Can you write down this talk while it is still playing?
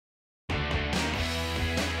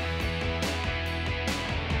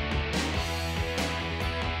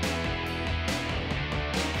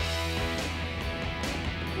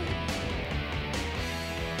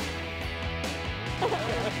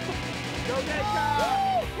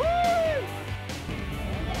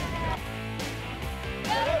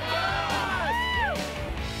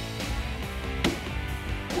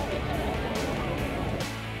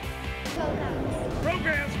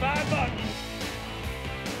Program's $5.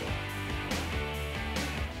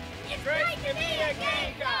 It's great to be a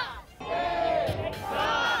Gamecock!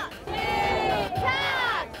 Gamecocks!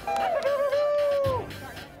 Gamecocks! Let's go Gamecocks!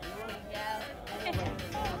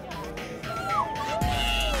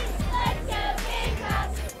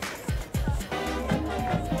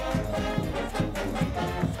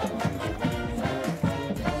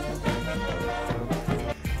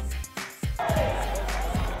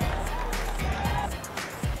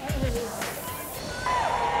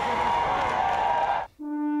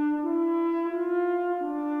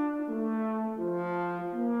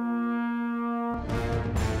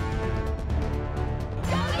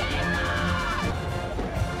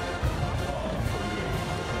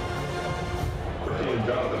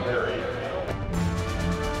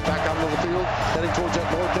 Back out into the field, heading towards that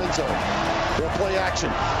north end zone. They'll play action.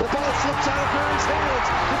 The ball slips out of Barry's hands.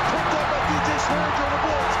 It's picked up by DJ Swearinger on a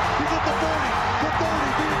blitz. He's at the 40, the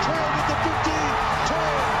 30, being trailed at the 15, 10.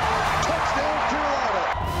 Touchdown, Carolina.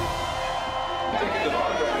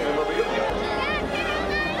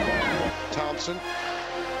 Thompson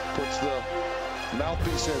puts the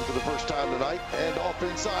mouthpiece in for the first time tonight. And off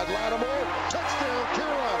inside, Lattimore. Touchdown,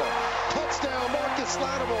 Carolina. Touchdown, Marcus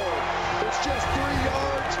Lattimore. It's just 3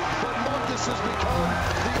 yards, but Marcus has become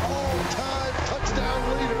the all-time touchdown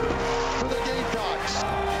leader for the Gamecocks.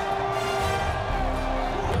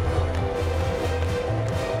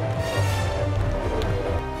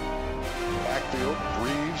 Backfield,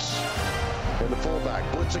 Reeves, and the fullback.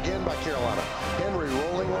 Blitz again by Carolina. Henry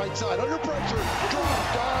rolling right side, under pressure.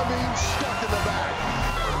 Dropped, stuck in the back.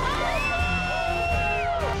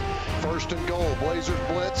 First and goal, Blazers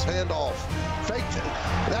blitz, handoff. Faked it.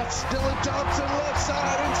 That's Dylan Thompson, left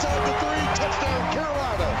side, inside the 3. Touchdown,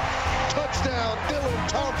 Carolina. Touchdown, Dylan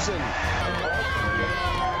Thompson.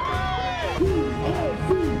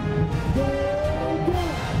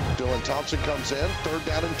 Dylan Thompson comes in, 3rd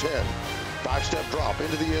down and 10. 5-step drop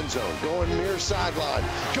into the end zone. Going near sideline.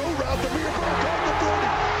 Go route the near back on the 40.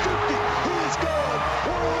 50. He's gone.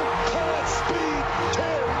 World-class speed.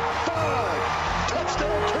 10, 5.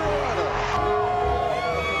 Touchdown, Carolina.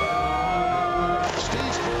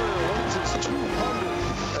 Steve Spurrier leads his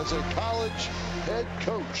 200 as a college head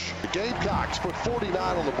coach. The Gamecocks put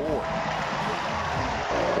 49 on the board.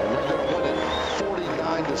 And they're going to win it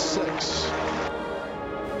 49-6.